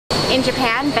In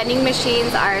Japan, vending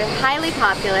machines are highly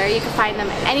popular. You can find them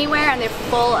anywhere and they're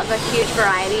full of a huge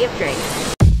variety of drinks.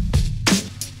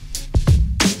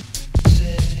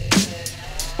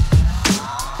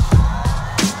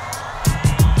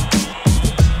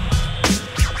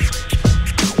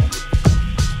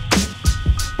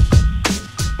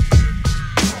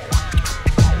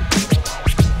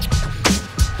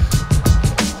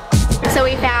 So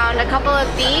we found a couple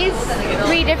of these,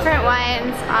 3 different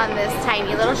ones on this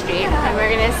tiny little street, and we're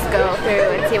gonna just go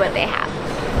through and see what they have.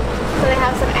 So they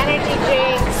have some energy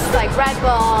drinks like Red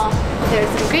Bull, there's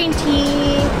some green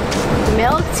tea,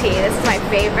 milk tea, this is my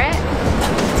favorite,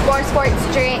 sports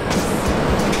drinks,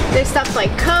 there's stuff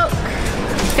like Coke,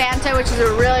 Fanta, which is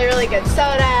a really good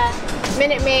soda,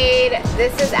 Minute Maid,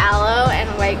 this is aloe and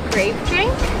white grape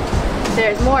drink,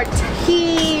 there's more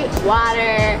tea,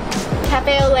 water,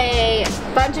 cafe au lait,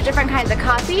 bunch of different kinds of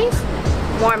coffees,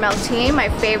 more milk tea, my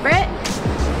favorite,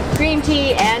 green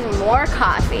tea, and more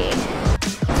coffee.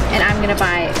 And I'm gonna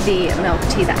buy the milk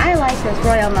tea that I like, this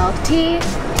royal milk tea.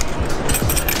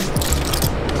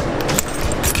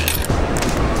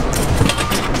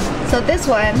 So this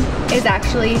one is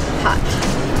actually hot.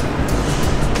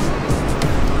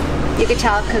 You can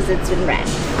tell because it's in red.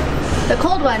 The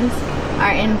cold ones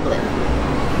are in blue.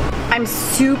 I'm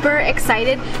super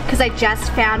excited because I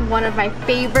just found one of my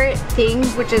favorite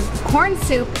things, which is corn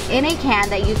soup in a can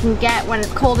that you can get when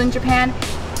it's cold in Japan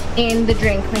in the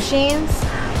drink machines.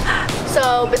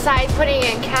 So besides putting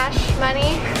in cash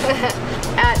money,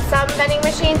 at some vending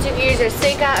machines you can use your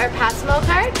Suica or Passmo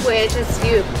card, which is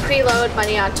you preload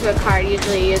money onto a card.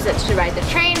 Usually you use it to ride the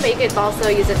train, but you could also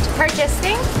use it to purchase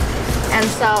things. And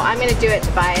so I'm going to do it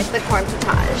to buy the corn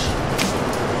potage.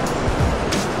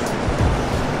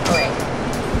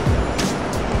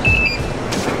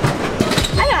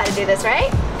 Do this, right?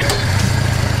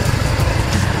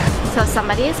 So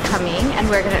somebody is coming and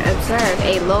we're going to observe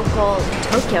a local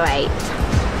Tokyoite.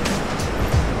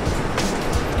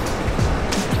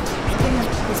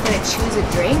 He's going to choose a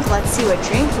drink. Let's see what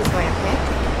drink he's going to pick.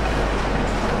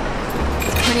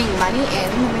 He's putting money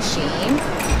in the machine.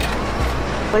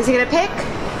 What is he going to pick?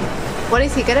 What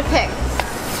is he going to pick?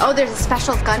 Oh, there's a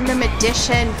special Gundam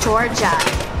edition Georgia.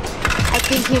 I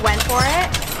think he went for it.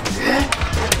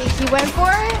 He went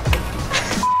for it?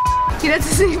 He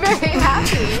doesn't seem very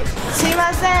happy. すい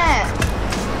ません。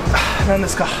何で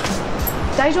すか？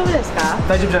大丈夫ですか？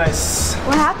大丈夫じゃないです。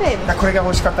What happened? これが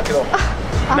欲しかったけど、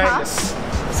ないです。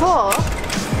そ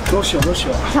う？どうしよう。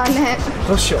残念。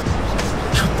どうしよう。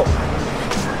ちょっとム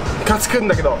カつくん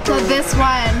だけど。So this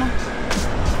one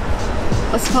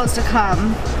was supposed to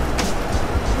come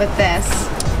with this,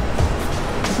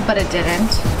 but it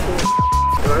didn't.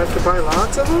 Do I have to buy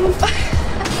lots of them?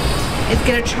 It's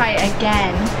gonna try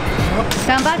again.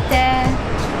 Ganbatte.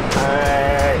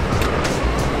 Alright.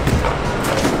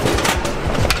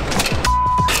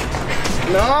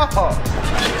 No!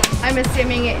 I'm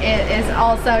assuming it is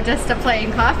also just a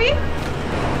plain coffee?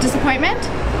 Disappointment?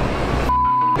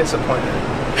 Disappointment.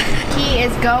 He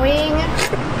is going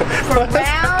for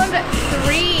round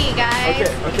 3, guys.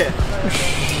 Okay.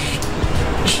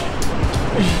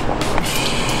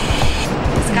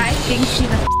 This guy thinks she's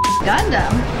a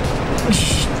Gundam.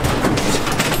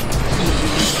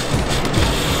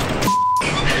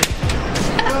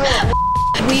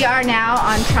 We are now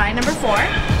on try number 4.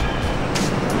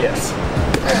 Yes.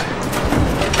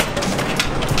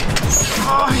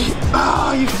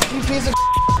 Oh, you piece of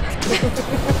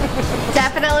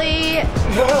Definitely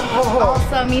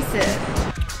also misu.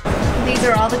 These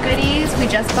are all the goodies we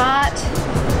just bought.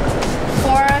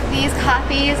 4 of these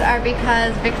coffees are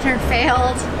because Victor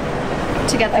failed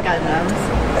to get the Gundams.